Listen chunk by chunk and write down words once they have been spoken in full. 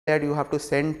that you have to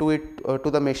send to it to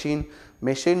the machine.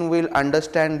 Machine will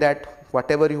understand that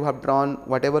whatever you have drawn,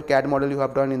 whatever CAD model you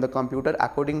have drawn in the computer,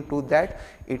 according to that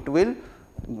it will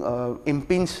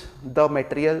impinge the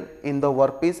material in the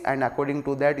workpiece, and according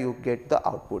to that you get the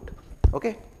output.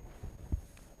 Okay.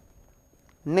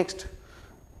 Next,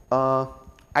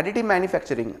 additive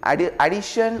manufacturing,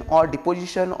 addition or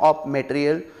deposition of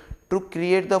material to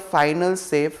create the final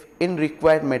shape in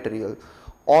required material,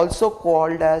 also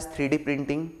called as 3D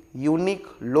printing, unique,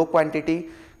 low quantity,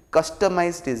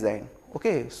 customized design.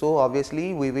 Okay, so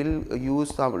obviously we will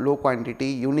use some low quantity,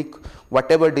 unique,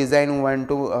 whatever design we want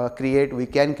to create, we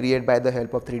can create by the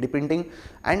help of 3D printing.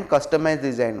 And customized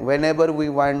design, whenever we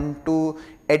want to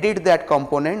edit that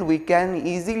component, we can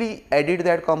easily edit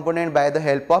that component by the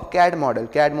help of CAD model.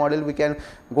 CAD model, we can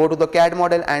go to the CAD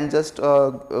model and just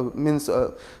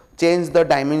change the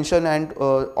dimension and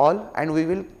all, and we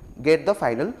will get the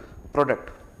final product.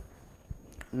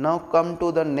 Now come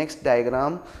to the next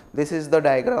diagram. This is the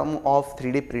diagram of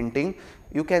 3D printing.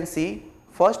 You can see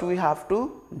first we have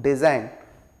to design.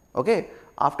 Okay.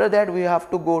 After that we have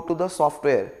to go to the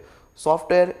software.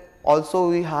 Software also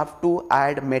we have to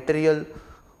add material,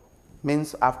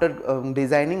 means after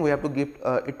designing we have to give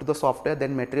it to the software,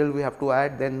 then material we have to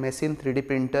add, then machine, 3D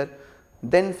printer,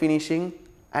 then finishing,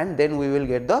 and then we will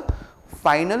get the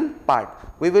final part.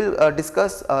 We will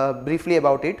discuss briefly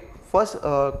about it. First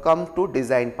come to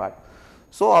design part.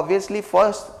 So obviously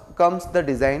first comes the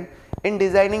design. In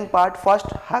designing part, first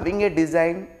having a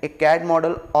design, a CAD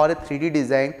model or a 3D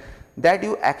design that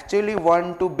you actually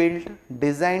want to build,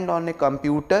 designed on a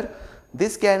computer.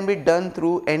 This can be done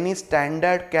through any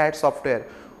standard CAD software,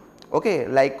 okay,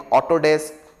 like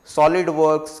Autodesk,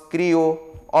 SolidWorks, Creo,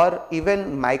 or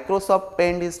even Microsoft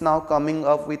Paint is now coming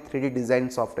up with 3D design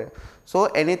software. So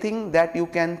anything that you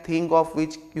can think of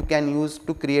which you can use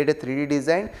to create a 3D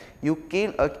design, you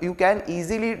can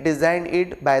easily design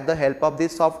it by the help of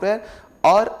this software,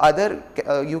 or other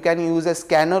you can use a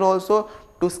scanner also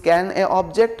to scan a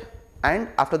object, and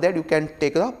after that you can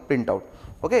take a printout.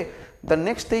 Okay. The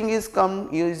next thing is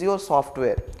your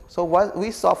software. So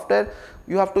which software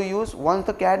you have to use? Once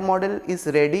the CAD model is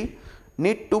ready,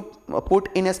 need to put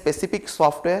in a specific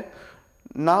software.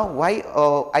 Now why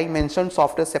I mentioned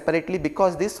software separately,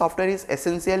 because this software is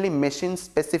essentially machine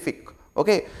specific.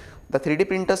 Okay. The 3D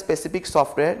printer specific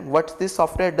software, what this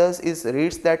software does is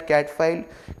reads that CAD file,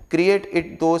 create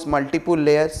it those multiple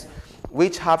layers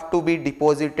which have to be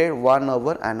deposited one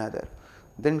over another,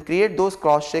 then create those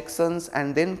cross sections,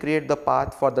 and then create the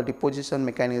path for the deposition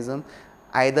mechanism,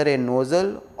 either a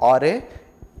nozzle or a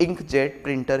inkjet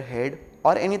printer head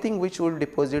or anything which will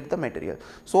deposit the material.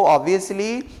 So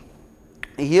obviously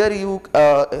here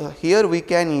here we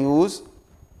can use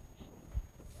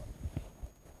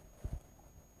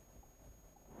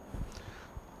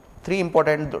two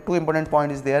important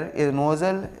point is there, a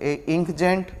nozzle, a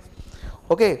inkjet.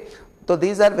 Okay. So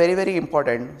these are very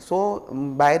important. So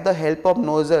by the help of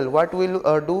nozzle, what will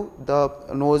do, the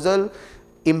nozzle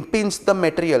impinge the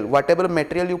material, whatever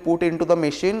material you put into the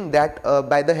machine, that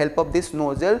by the help of this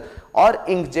nozzle or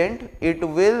inkjet, it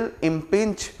will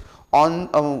impinge on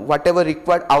whatever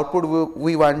required output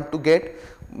we want to get.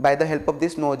 By the help of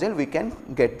this nozzle we can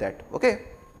get that. Okay.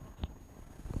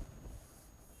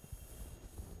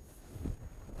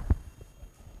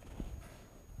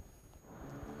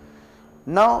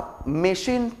 Now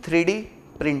machine 3D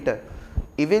printer,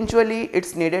 eventually it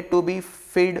is needed to be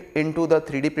fed into the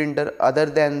 3D printer other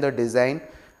than the design,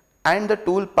 and the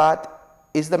tool path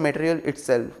is the material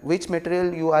itself, which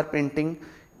material you are printing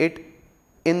it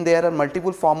in. There are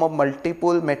multiple form of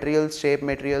multiple materials, shape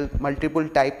material, multiple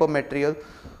type of material,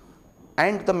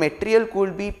 and the material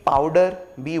could be powder,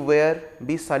 be wear,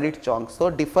 be solid chunks. So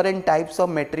different types of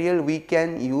material we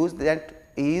can use. That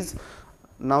is,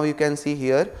 now you can see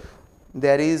here,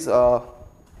 there is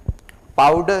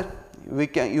powder,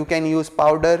 you can use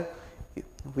powder,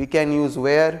 we can use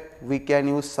wear, we can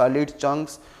use solid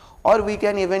chunks, or we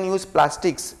can even use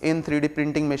plastics in 3D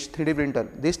printing 3D printer.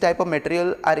 This type of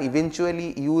material are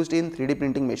eventually used in 3D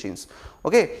printing machines.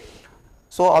 Okay.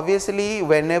 So obviously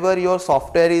whenever your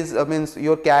software is means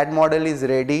your CAD model is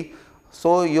ready,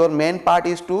 so your main part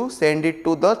is to send it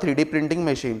to the 3D printing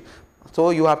machine.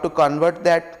 So you have to convert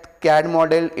that CAD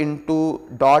model into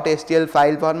 .stl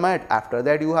file format. After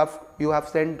that you have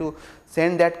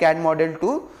send that CAD model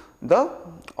to the,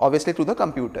 obviously, to the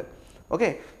computer.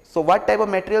 Okay. So what type of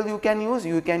material you can use?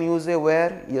 You can use a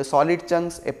wear, a solid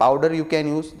chunks, a powder you can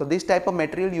use. So this type of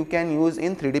material you can use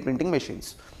in 3D printing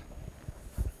machines.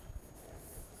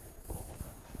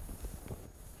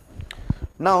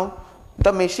 Now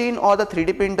the machine or the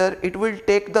 3D printer, it will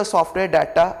take the software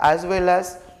data as well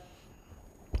as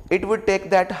it would take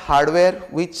that hardware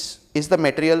which is the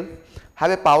material,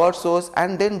 have a power source,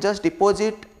 and then just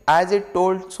deposit as it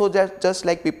told. So that just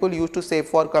like people used to say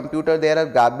for computer there are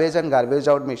garbage and garbage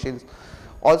out machines,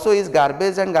 also is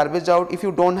garbage and garbage out. If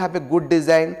you don't have a good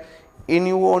design, in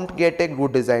you won't get a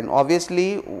good design.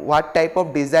 Obviously what type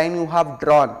of design you have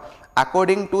drawn,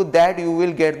 according to that you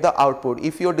will get the output.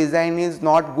 If your design is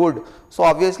not good, so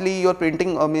obviously your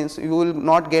printing means you will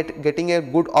not getting a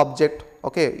good object.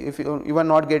 Okay, if you are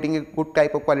not getting a good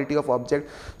type of quality of object,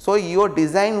 so your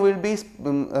design will be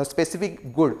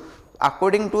specific good,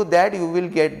 according to that you will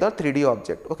get the 3D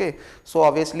object. Okay, so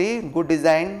obviously good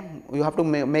design, you have to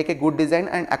make a good design,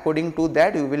 and according to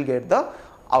that you will get the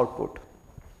output.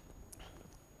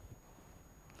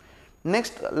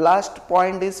 Next, last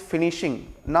point is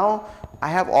finishing. Now I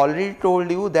have already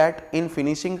told you that in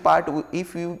finishing part,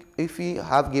 if we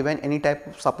have given any type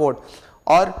of support,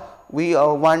 or we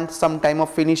want some time of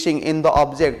finishing in the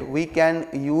object, we can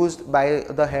use by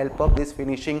the help of this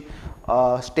finishing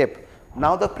step.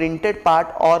 Now the printed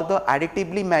part or the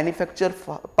additively manufactured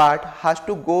part has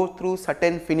to go through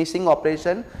certain finishing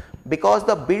operation, because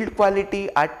the build quality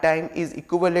at time is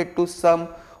equivalent to some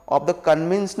of the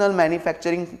conventional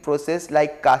manufacturing process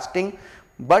like casting,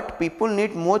 but people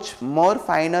need much more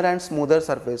finer and smoother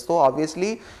surface. So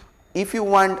obviously if you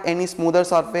want any smoother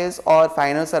surface or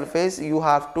finer surface, you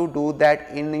have to do that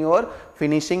in your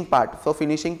finishing part. So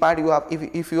finishing part, you have,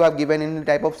 if you have given any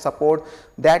type of support,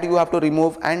 that you have to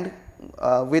remove, and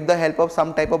with the help of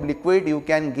some type of liquid you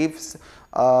can give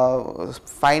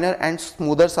finer and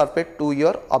smoother surface to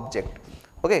your object.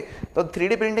 Okay, so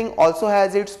 3D printing also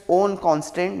has its own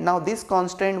constraint. Now this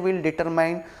constraint will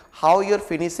determine how your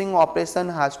finishing operation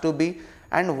has to be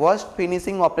and what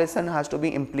finishing operation has to be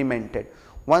implemented.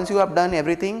 Once you have done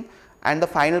everything and the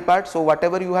final part, so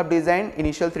whatever you have designed,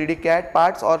 initial 3D CAD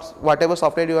parts or whatever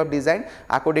software you have designed,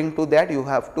 according to that you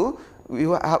have to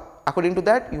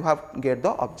get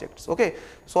the objects. Okay,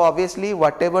 so obviously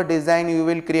whatever design you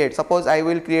will create, suppose I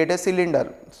will create a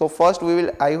cylinder. So first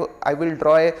I will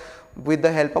draw a, with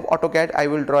the help of AutoCAD I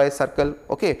will draw a circle.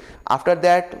 Okay, after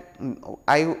that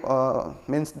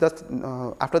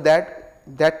after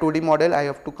that 2D model I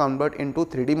have to convert into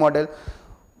 3D model.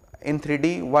 In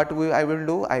 3D what I will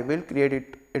do, I will create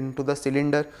it into the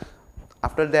cylinder.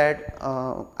 After that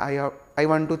I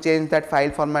want to change that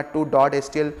file format to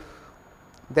 .stl.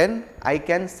 Then I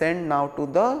can send now to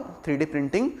the 3D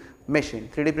printing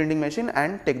machine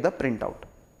and take the printout.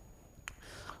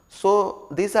 So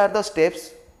these are the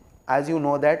steps, as you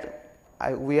know that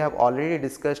we have already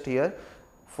discussed here.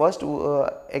 First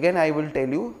again I will tell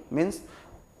you, means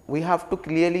we have to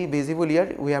clearly visible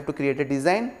here, we have to create a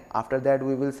design. After that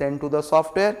we will send to the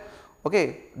software.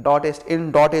 Okay,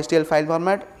 in .stl file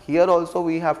format. Here also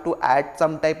we have to add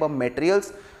some type of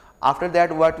materials. After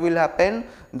that what will happen,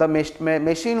 the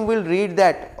machine will read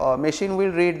that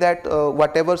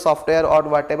whatever software or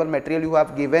whatever material you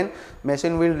have given,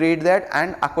 machine will read that,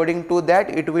 and according to that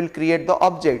it will create the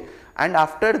object. And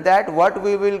after that what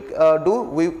we will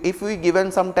do, if we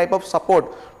given some type of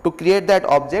support to create that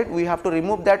object, we have to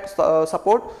remove that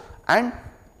support, and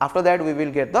after that we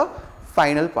will get the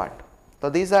final part.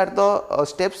 So these are the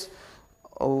steps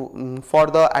for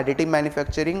the additive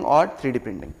manufacturing or 3D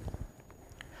printing.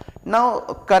 Now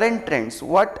current trends,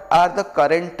 what are the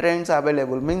current trends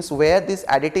available, means where this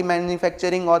additive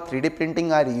manufacturing or 3D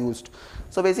printing are used.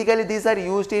 So basically these are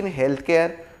used in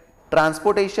healthcare,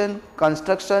 transportation,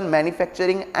 construction,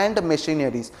 manufacturing and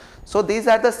machineries. So these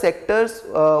are the sectors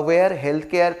where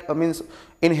healthcare, means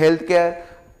in healthcare,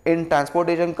 in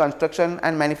transportation, construction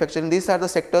and manufacturing, these are the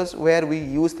sectors where we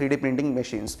use 3D printing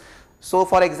machines. So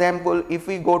for example, if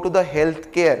we go to the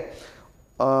healthcare,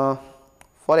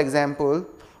 for example,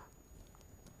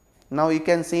 now you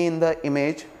can see in the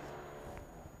image,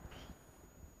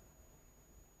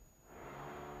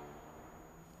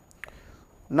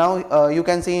 now you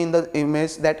can see in the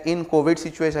image that in COVID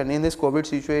situation, in this COVID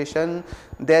situation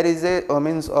there is a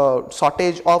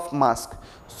shortage of mask.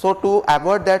 So to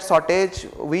avoid that shortage,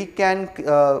 we can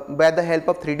by the help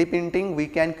of 3D printing we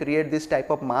can create this type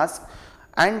of mask,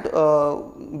 and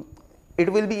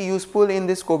it will be useful in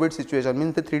this COVID situation.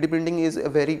 Means the 3D printing is a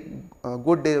very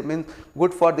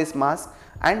good for this mask.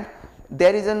 And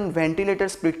there is a ventilator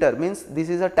splitter, means this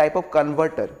is a type of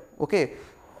converter. Okay,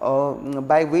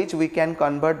 by which we can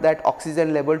convert that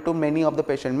oxygen level to many of the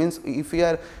patient, means if we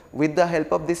are with the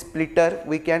help of this splitter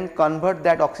we can convert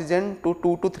that oxygen to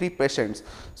 2 to 3 patients.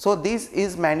 So this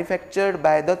is manufactured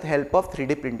by the help of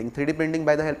 3D printing. 3D printing,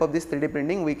 by the help of this 3D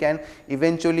printing we can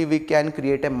eventually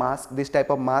create a mask, this type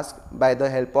of mask by the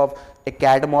help of a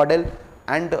CAD model,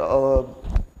 and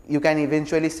you can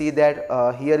eventually see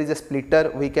that here is a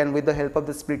splitter. We can, with the help of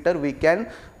the splitter, we can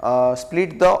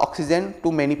split the oxygen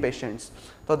to many patients.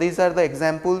 So these are the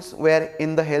examples where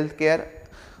in the healthcare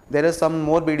there are some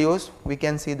more videos, we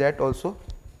can see that also.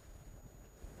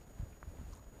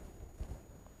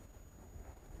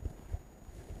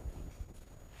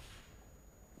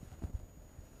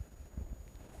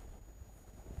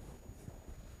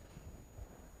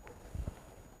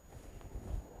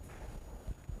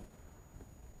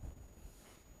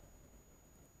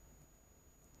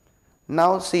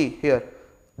 Now see here,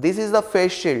 this is the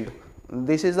face shield.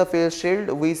 This is the face shield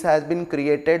which has been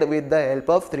created with the help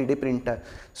of 3D printer.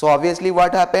 So obviously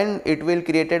what happened, it will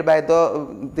created by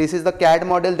the, this is the CAD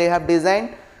model they have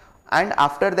designed, and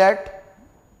after that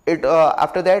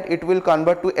it will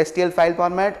convert to STL file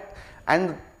format,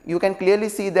 and you can clearly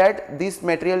see that this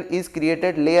material is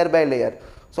created layer by layer.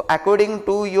 So according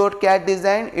to your CAD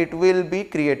design, it will be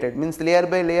created, means layer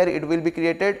by layer it will be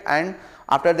created, and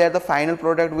after that the final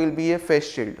product will be a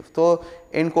face shield. So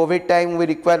in COVID time we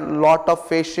require lot of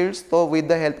face shields. So with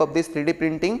the help of this 3D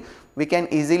printing we can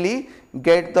easily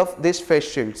get this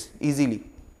face shields easily.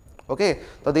 Okay,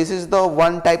 so this is the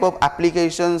one type of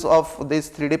applications of this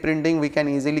 3D printing. We can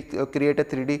easily create a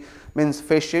 3D means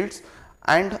face shields,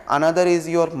 and another is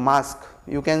your mask.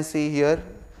 You can see here,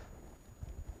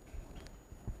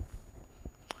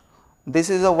 this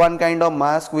is a one kind of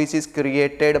mask which is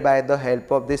created by the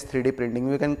help of this 3D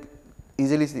printing. You can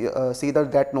easily see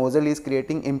that nozzle is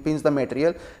creating, impinge the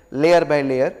material layer by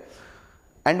layer,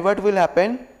 and what will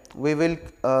happen, we will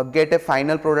get a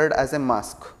final product as a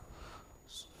mask.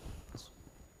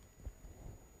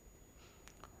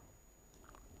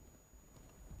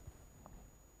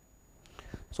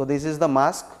 So this is the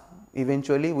mask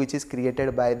eventually which is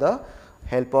created by the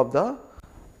help of the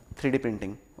 3D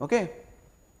printing. Okay.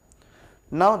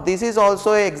 Now this is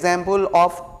also an example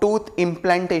of tooth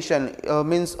implantation,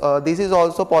 means this is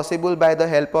also possible by the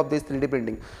help of this 3D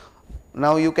printing.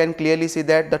 Now you can clearly see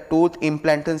that the tooth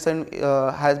implantation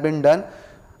has been done,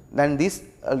 then this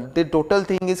the total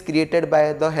thing is created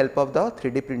by the help of the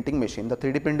 3D printing machine. The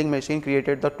 3D printing machine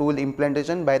created the tool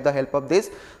implantation. By the help of this,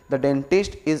 the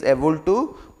dentist is able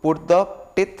to put the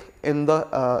teeth in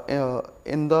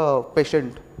the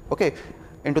patient, okay,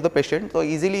 into the patient. So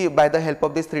easily by the help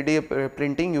of this 3D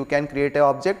printing you can create an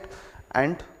object,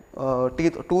 and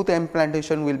tooth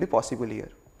implantation will be possible here.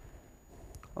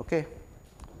 Okay.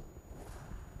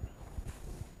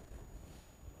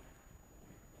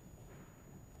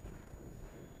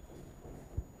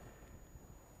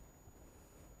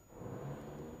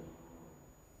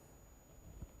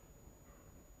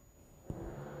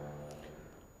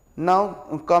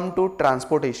 Now come to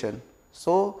transportation.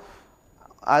 So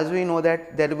as we know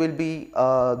that there will be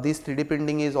this 3D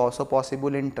printing is also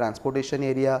possible in transportation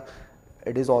area,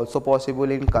 it is also possible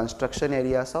in construction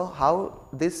area. So how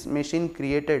this machine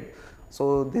created,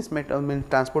 so this means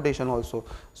transportation also.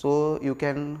 So you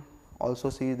can also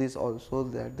see this also,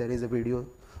 that there is a video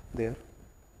there.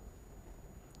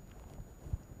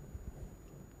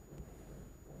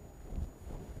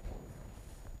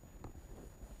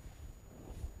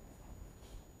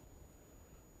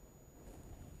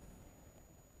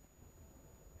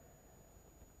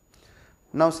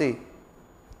 Now see,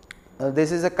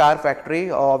 this is a car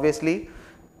factory obviously,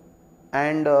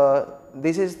 and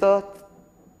this is the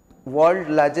world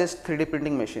largest 3D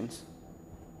printing machines.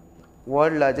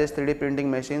 World largest 3D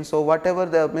printing machine. So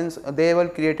whatever means they will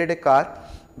created a car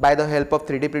by the help of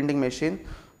 3D printing machine.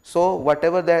 So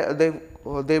whatever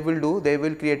they will do, they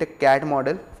will create a CAD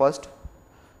model first.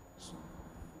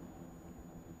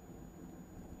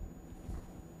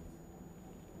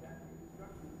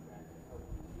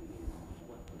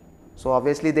 So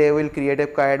obviously they will create a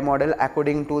CAD model,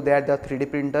 according to that the 3D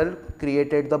printer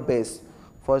created the base.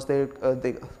 First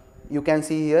you can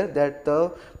see here that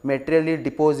the material is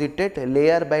deposited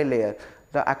layer by layer.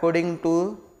 According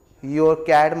to your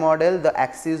CAD model the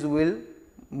axis will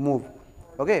move,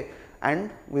 okay, and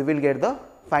we will get the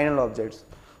final objects.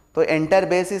 So entire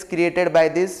base is created by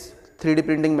these 3D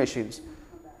printing machines.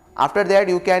 After that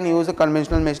you can use a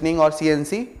conventional machining or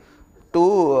CNC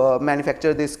to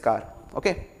manufacture this car,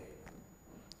 okay,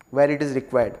 where it is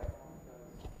required.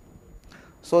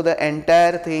 So the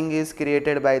entire thing is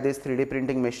created by these 3D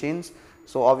printing machines.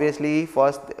 So obviously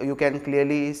first you can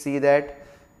clearly see that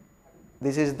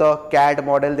this is the CAD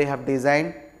model they have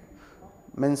designed,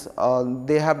 means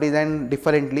they have designed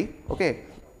differently, okay.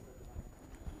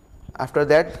 After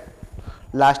that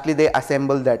lastly they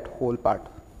assemble that whole part.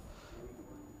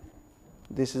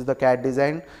 This is the CAD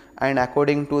design, and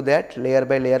according to that layer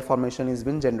by layer formation is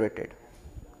been generated.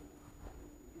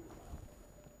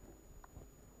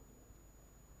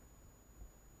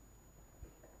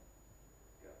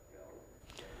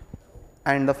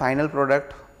 and the final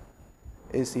product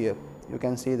is here. You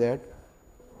can see that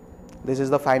this is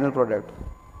the final product.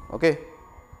 Okay,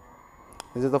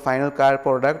 this is the final car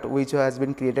product which has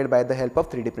been created by the help of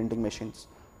 3D printing machines.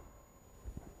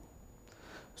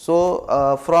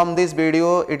 So from this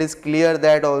video it is clear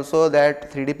that also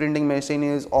that 3D printing machine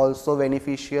is also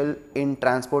beneficial in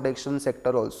transportation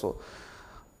sector also.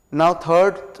 Now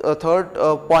third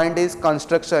point is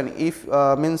construction. If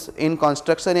means in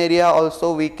construction area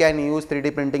also we can use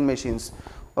 3D printing machines.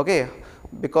 Okay,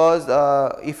 because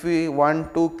if we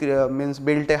want to means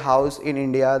build a house in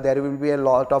India, there will be a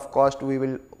lot of cost. We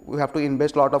have to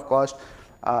invest lot of cost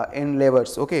in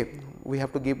labors. Okay, we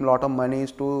have to give lot of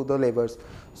monies to the labors.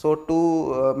 So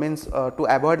to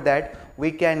avoid that,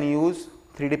 we can use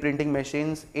 3D printing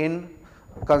machines in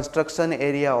construction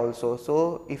area also.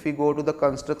 So if we go to the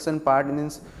construction part,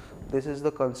 means this is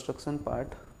the construction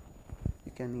part,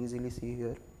 you can easily see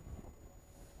here.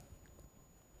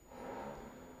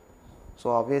 So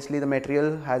obviously the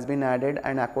material has been added,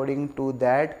 and according to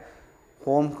that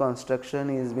home construction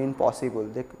is been possible.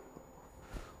 The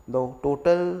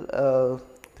total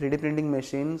 3D printing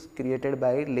machines created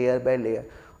by layer.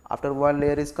 After one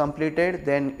layer is completed,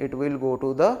 then it will go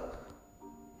to the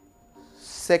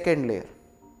second layer.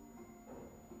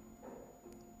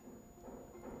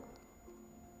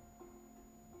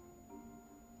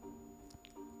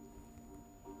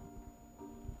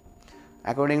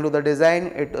 According to the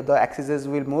design, the axes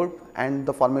will move and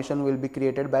the formation will be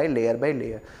created by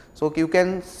layer. So you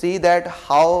can see that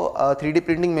how 3D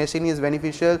printing machine is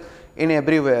beneficial in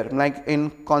everywhere, like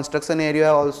in construction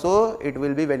area also it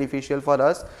will be beneficial for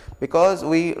us, because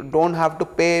we don't have to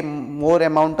pay more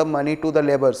amount of money to the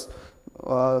laborers.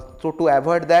 So to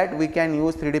avoid that, we can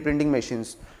use 3D printing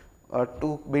machines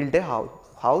to build a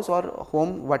house or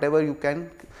home, whatever you can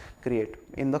create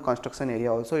in the construction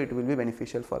area also, it will be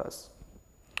beneficial for us.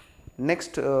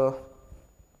 Next,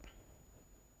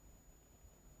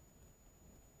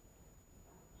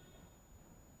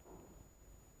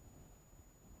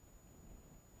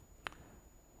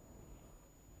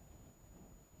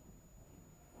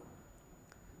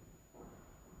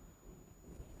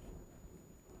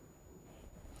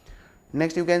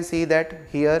 you can see that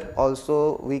here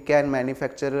also we can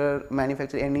manufacture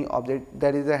any object.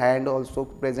 There is a hand also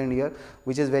present here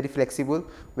which is very flexible.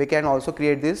 We can also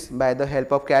create this by the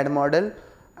help of CAD model,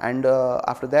 and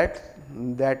after that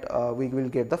we will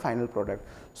get the final product.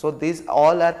 So these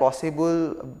all are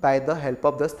possible by the help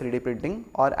of this 3D printing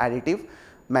or additive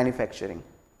manufacturing.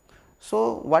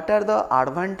 So what are the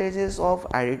advantages of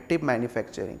additive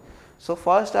manufacturing? So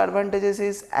first advantages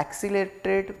is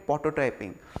accelerated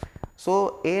prototyping.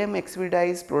 So AM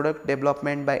expedites product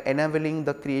development by enabling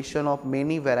the creation of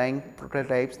many varying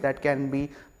prototypes that can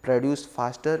be produced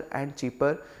faster and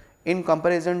cheaper in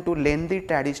comparison to lengthy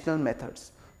traditional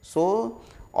methods. So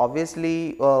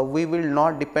obviously we will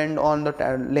not depend on the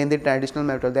lengthy traditional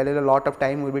method. There is a lot of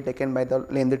time will be taken by the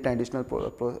lengthy traditional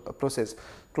process.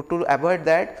 To avoid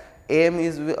that, AM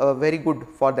is very good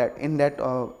for that in that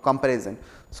comparison.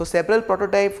 So several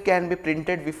prototypes can be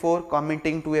printed before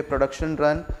committing to a production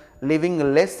run,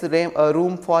 leaving less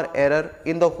room for error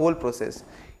in the whole process.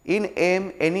 In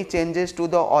AM, any changes to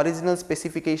the original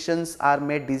specifications are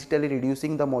made digitally,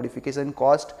 reducing the modification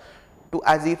cost to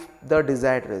as if the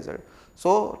desired result.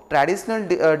 So traditional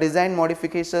design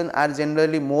modification are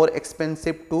generally more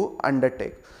expensive to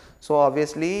undertake. So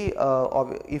obviously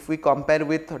if we compare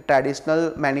with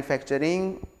traditional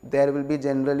manufacturing, there will be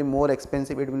generally more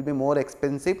expensive, it will be more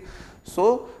expensive.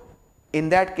 So in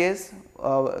that case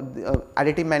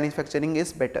additive manufacturing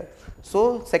is better.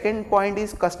 So second point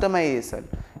is customization.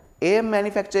 AM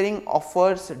manufacturing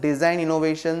offers design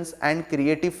innovations and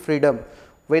creative freedom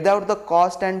without the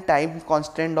cost and time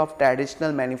constraint of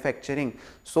traditional manufacturing.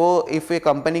 So if a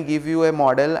company give you a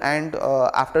model and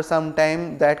after some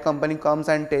time that company comes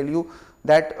and tell you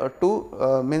that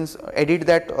to means edit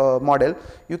that model,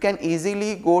 you can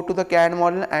easily go to the CAD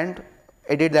model and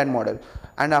edit that model,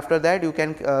 and after that you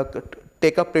can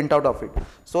take a printout of it.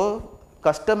 So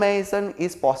customization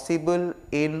is possible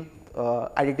in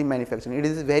additive manufacturing. It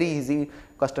is very easy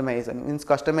customization, means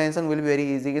customization will be very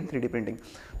easy in 3D printing.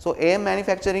 So AM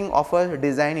manufacturing offers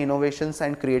design innovations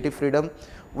and creative freedom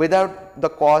without the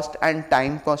cost and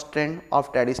time constraint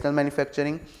of traditional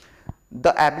manufacturing.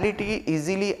 The ability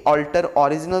easily alter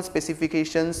original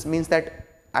specifications means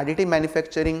that additive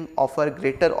manufacturing offer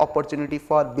greater opportunity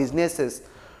for businesses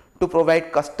to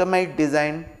provide customized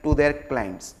design to their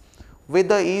clients. With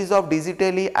the ease of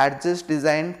digitally adjust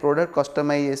design, product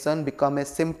customization become a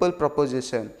simple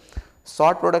proposition.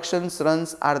 Short production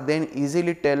runs are then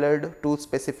easily tailored to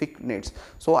specific needs.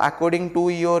 So according to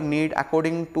your need,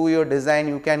 according to your design,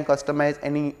 you can customize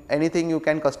anything you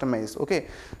can customize. Okay,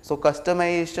 so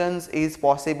customizations is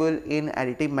possible in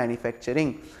additive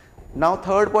manufacturing. Now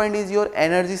third point is your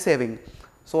energy saving.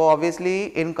 So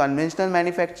obviously in conventional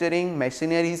manufacturing,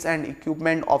 machineries and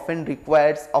equipment often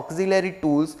requires auxiliary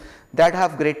tools that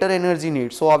have greater energy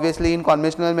needs. So obviously in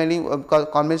conventional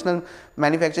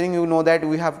manufacturing, you know that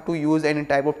we have to use any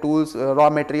type of tools, raw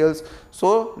materials.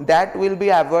 So that will be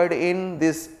avoided in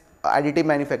this additive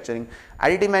manufacturing.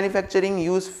 Additive manufacturing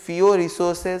use fewer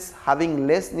resources, having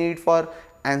less need for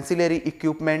ancillary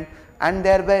equipment, and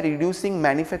thereby reducing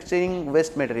manufacturing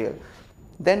waste material.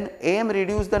 Then AM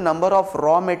reduce the number of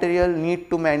raw material need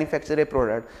to manufacture a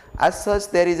product. As such,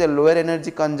 there is a lower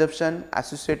energy consumption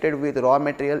associated with raw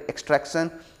material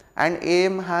extraction, and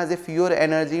AM has a fewer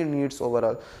energy needs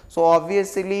overall. So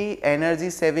obviously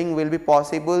energy saving will be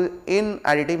possible in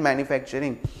additive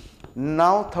manufacturing.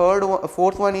 Now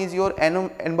fourth one is your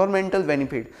environmental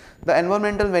benefit. The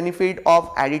environmental benefit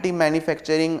of additive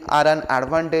manufacturing are an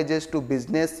advantages to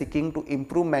business seeking to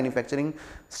improve manufacturing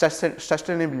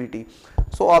sustainability.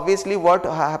 So obviously what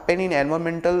happen in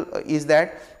environmental is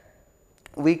that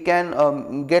we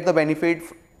can get the benefit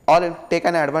or take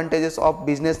an advantages of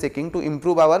business seeking to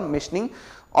improve our machining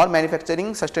or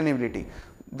manufacturing sustainability.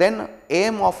 Then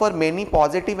AM offer many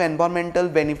positive environmental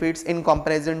benefits in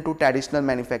comparison to traditional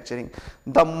manufacturing,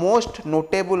 the most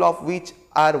notable of which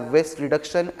are waste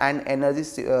reduction and energy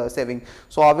saving.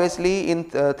 So obviously in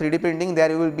 3D printing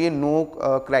there will be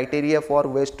no criteria for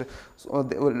waste. So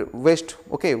waste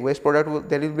product,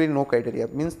 there will be no criteria,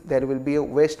 means there will be a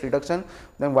waste reduction.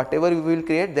 Then whatever we will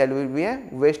create, there will be a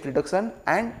waste reduction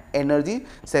and energy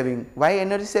saving. Why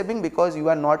energy saving? Because you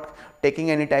are not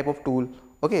taking any type of tool,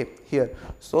 okay, here,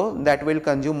 so that will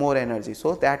consume more energy.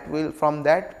 So that will, from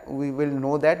that we will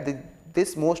know that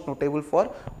this most notable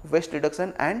for waste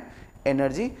reduction and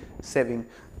energy saving.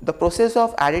 The process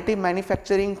of additive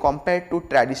manufacturing compared to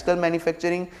traditional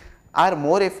manufacturing are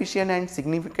more efficient and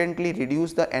significantly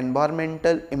reduce the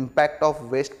environmental impact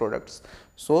of waste products.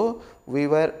 So we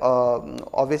were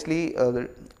obviously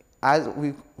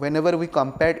whenever we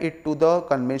compare it to the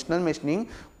conventional machining,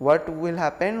 what will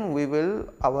happen, we will,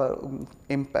 our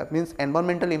impact, means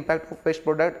environmental impact of waste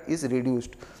product is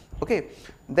reduced. Okay,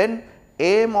 then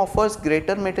AM offers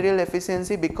greater material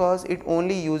efficiency because it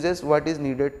only uses what is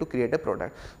needed to create a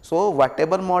product. So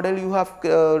whatever model you have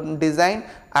designed,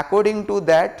 according to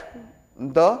that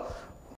the